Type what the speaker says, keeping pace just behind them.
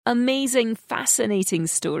Amazing, fascinating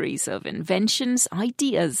stories of inventions,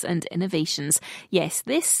 ideas and innovations. Yes,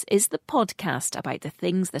 this is the podcast about the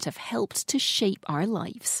things that have helped to shape our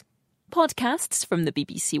lives. Podcasts from the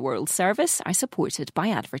BBC World Service are supported by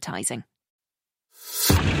advertising.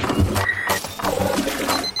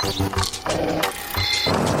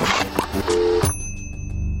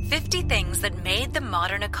 50 Things That Made the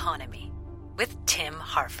Modern Economy with Tim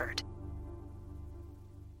Harford.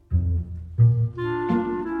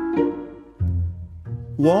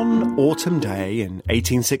 One autumn day in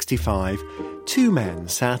 1865, two men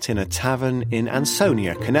sat in a tavern in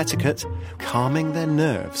Ansonia, Connecticut, calming their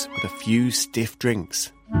nerves with a few stiff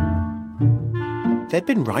drinks. They'd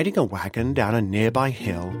been riding a wagon down a nearby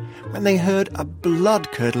hill when they heard a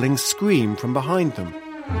blood-curdling scream from behind them.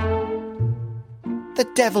 The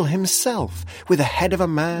devil himself, with the head of a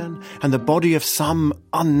man and the body of some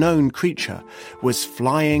unknown creature, was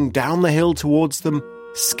flying down the hill towards them,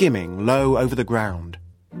 skimming low over the ground.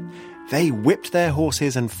 They whipped their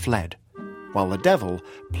horses and fled, while the devil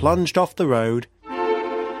plunged off the road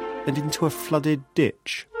and into a flooded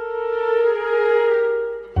ditch.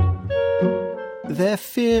 Their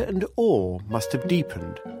fear and awe must have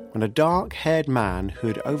deepened when a dark-haired man who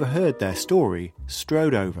had overheard their story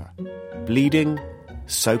strode over, bleeding,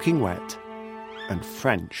 soaking wet, and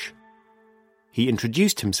French. He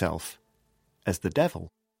introduced himself as the devil.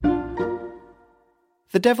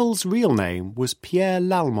 The devil's real name was Pierre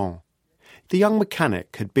Lallemand. The young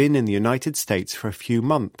mechanic had been in the United States for a few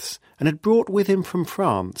months and had brought with him from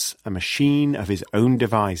France a machine of his own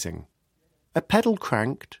devising. A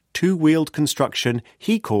pedal-cranked, two-wheeled construction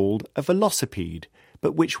he called a velocipede,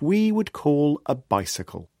 but which we would call a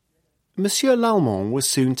bicycle. Monsieur Lallemand was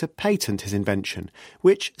soon to patent his invention,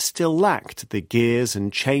 which still lacked the gears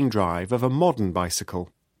and chain drive of a modern bicycle.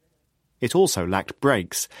 It also lacked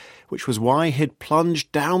brakes, which was why he'd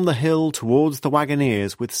plunged down the hill towards the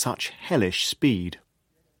wagoneers with such hellish speed.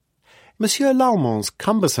 Monsieur Lallemand's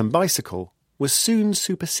cumbersome bicycle was soon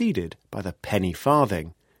superseded by the penny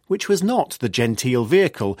farthing, which was not the genteel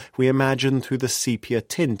vehicle we imagine through the sepia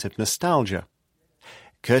tint of nostalgia.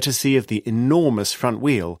 Courtesy of the enormous front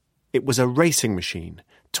wheel, it was a racing machine,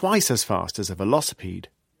 twice as fast as a velocipede.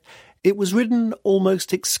 It was ridden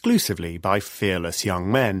almost exclusively by fearless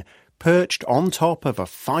young men, perched on top of a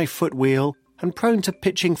 5-foot wheel and prone to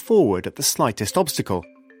pitching forward at the slightest obstacle.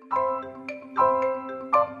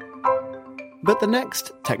 But the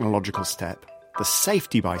next technological step, the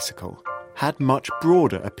safety bicycle, had much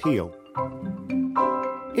broader appeal.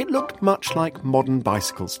 It looked much like modern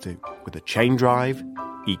bicycles do, with a chain drive,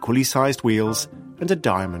 equally sized wheels, and a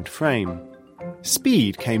diamond frame.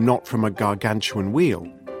 Speed came not from a gargantuan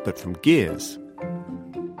wheel, but from gears.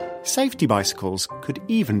 Safety bicycles could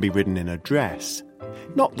even be ridden in a dress.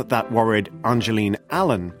 Not that that worried Angeline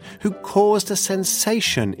Allen, who caused a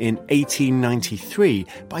sensation in 1893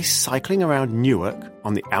 by cycling around Newark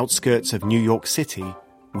on the outskirts of New York City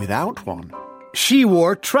without one. "She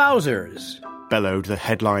wore trousers," bellowed the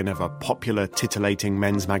headline of a popular titillating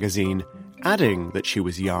men's magazine, adding that she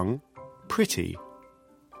was young, pretty,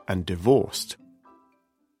 and divorced.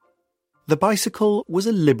 The bicycle was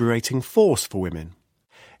a liberating force for women.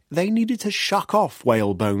 They needed to shuck off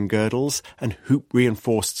whalebone girdles and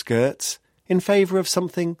hoop-reinforced skirts in favour of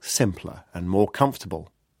something simpler and more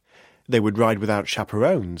comfortable. They would ride without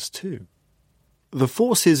chaperones, too. The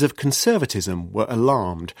forces of conservatism were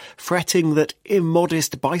alarmed, fretting that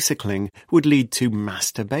immodest bicycling would lead to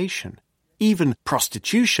masturbation, even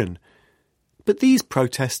prostitution. But these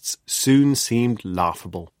protests soon seemed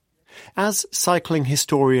laughable. As cycling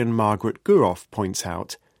historian Margaret Guroff points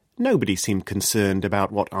out, nobody seemed concerned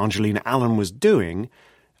about what Angeline Allen was doing,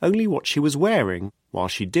 only what she was wearing while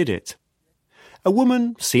she did it. A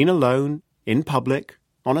woman seen alone, in public,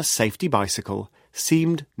 on a safety bicycle,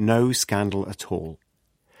 seemed no scandal at all.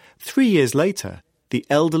 3 years later, the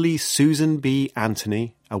elderly Susan B.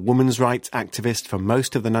 Anthony, a women's rights activist for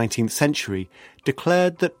most of the 19th century,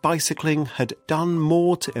 declared that bicycling had done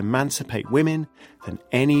more to emancipate women than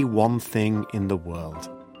any one thing in the world.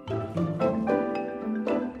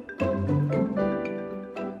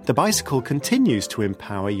 The bicycle continues to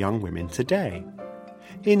empower young women today.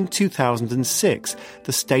 In 2006,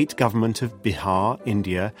 the state government of Bihar,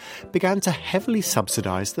 India, began to heavily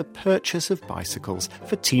subsidize the purchase of bicycles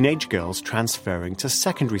for teenage girls transferring to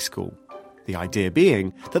secondary school. The idea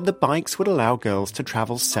being that the bikes would allow girls to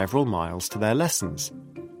travel several miles to their lessons.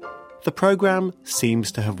 The program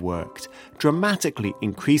seems to have worked, dramatically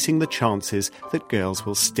increasing the chances that girls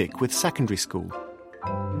will stick with secondary school.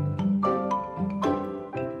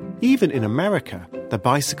 Even in America, the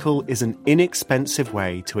bicycle is an inexpensive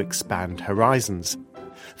way to expand horizons.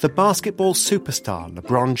 the basketball superstar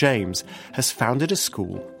LeBron James has founded a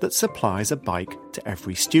school that supplies a bike to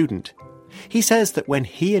every student. He says that when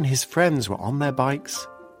he and his friends were on their bikes,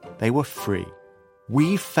 they were free.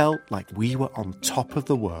 We felt like we were on top of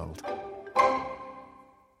the world.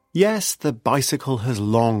 Yes, the bicycle has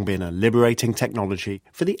long been a liberating technology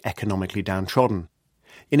for the economically downtrodden.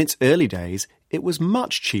 In its early days, it was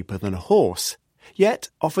much cheaper than a horse, yet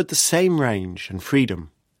offered the same range and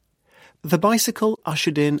freedom. The bicycle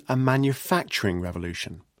ushered in a manufacturing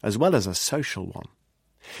revolution, as well as a social one.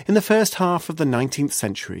 In the first half of the 19th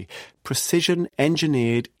century,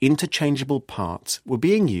 precision-engineered interchangeable parts were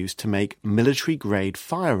being used to make military-grade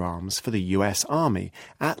firearms for the US Army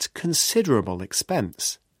at considerable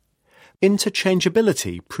expense.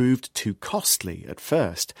 Interchangeability proved too costly at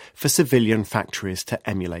first for civilian factories to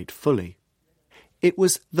emulate fully. It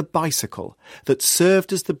was the bicycle that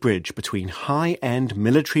served as the bridge between high-end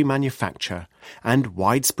military manufacture and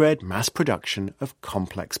widespread mass production of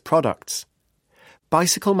complex products.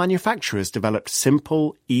 Bicycle manufacturers developed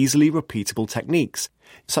simple, easily repeatable techniques,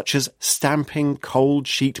 such as stamping cold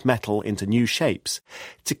sheet metal into new shapes,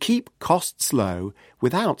 to keep costs low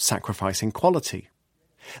without sacrificing quality.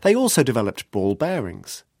 They also developed ball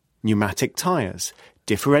bearings, pneumatic tyres,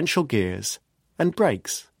 differential gears, and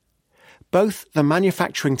brakes. Both the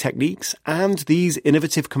manufacturing techniques and these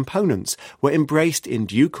innovative components were embraced in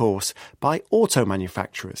due course by auto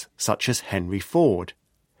manufacturers such as Henry Ford.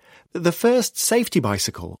 The first safety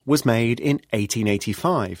bicycle was made in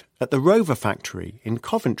 1885 at the Rover factory in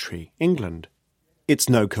Coventry, England. It's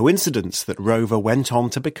no coincidence that Rover went on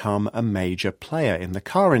to become a major player in the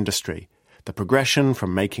car industry. The progression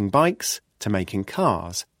from making bikes to making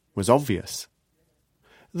cars was obvious.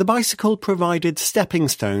 The bicycle provided stepping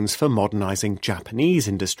stones for modernizing Japanese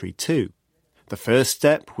industry too. The first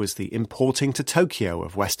step was the importing to Tokyo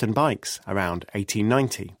of Western bikes around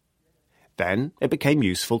 1890. Then it became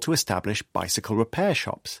useful to establish bicycle repair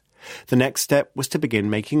shops. The next step was to begin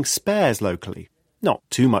making spares locally. Not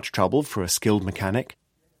too much trouble for a skilled mechanic.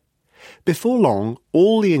 Before long,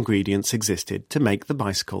 all the ingredients existed to make the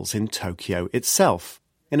bicycles in Tokyo itself,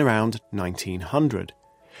 in around 1900.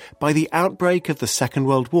 By the outbreak of the Second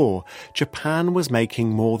World War, Japan was making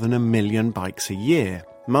more than 1 million bikes a year,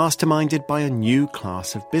 masterminded by a new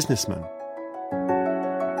class of businessmen.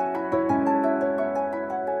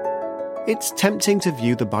 It's tempting to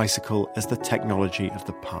view the bicycle as the technology of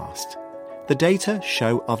the past. The data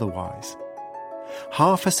show otherwise.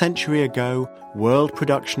 Half a century ago, world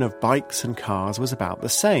production of bikes and cars was about the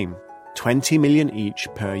same, 20 million each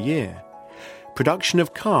per year. Production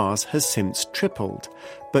of cars has since tripled,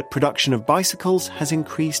 but production of bicycles has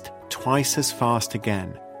increased twice as fast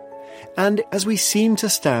again. And as we seem to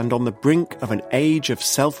stand on the brink of an age of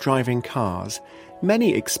self-driving cars,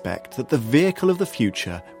 many expect that the vehicle of the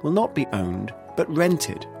future will not be owned, but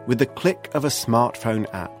rented with the click of a smartphone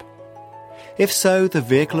app. If so, the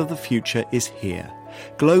vehicle of the future is here.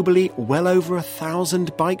 Globally, well over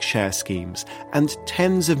 1,000 bike share schemes and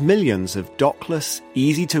tens of millions of dockless,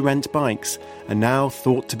 easy-to-rent bikes are now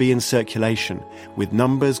thought to be in circulation, with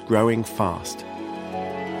numbers growing fast.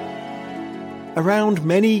 Around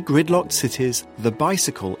many gridlocked cities, the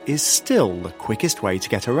bicycle is still the quickest way to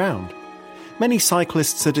get around. Many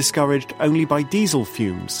cyclists are discouraged only by diesel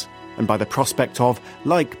fumes and by the prospect of,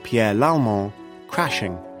 like Pierre Lallemand,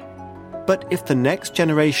 crashing. But if the next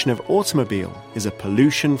generation of automobile is a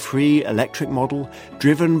pollution-free electric model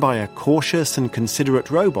driven by a cautious and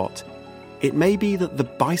considerate robot, it may be that the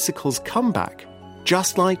bicycle's comeback,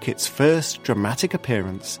 just like its first dramatic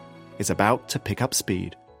appearance, is about to pick up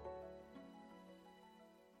speed.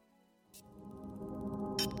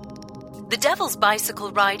 The Devil's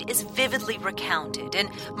Bicycle Ride is vividly recounted in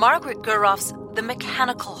Margaret Guroff's The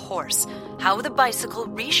Mechanical Horse, How the Bicycle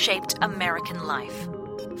Reshaped American Life.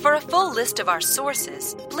 For a full list of our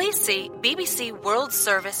sources, please see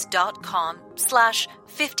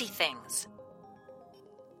bbcworldservice.com/50things.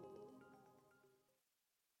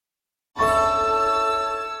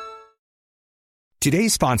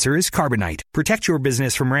 Today's sponsor is Carbonite. Protect your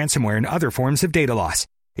business from ransomware and other forms of data loss.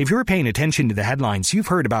 If you're paying attention to the headlines, you've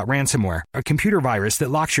heard about ransomware, a computer virus that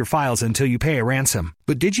locks your files until you pay a ransom.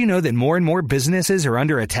 But did you know that more and more businesses are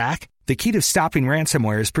under attack? The key to stopping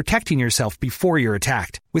ransomware is protecting yourself before you're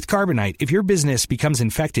attacked. With Carbonite, if your business becomes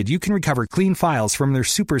infected, you can recover clean files from their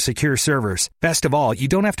super secure servers. Best of all, you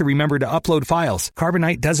don't have to remember to upload files.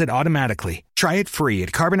 Carbonite does it automatically. Try it free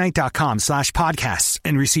at carbonite.com/podcasts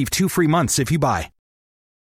and receive 2 free months if you buy.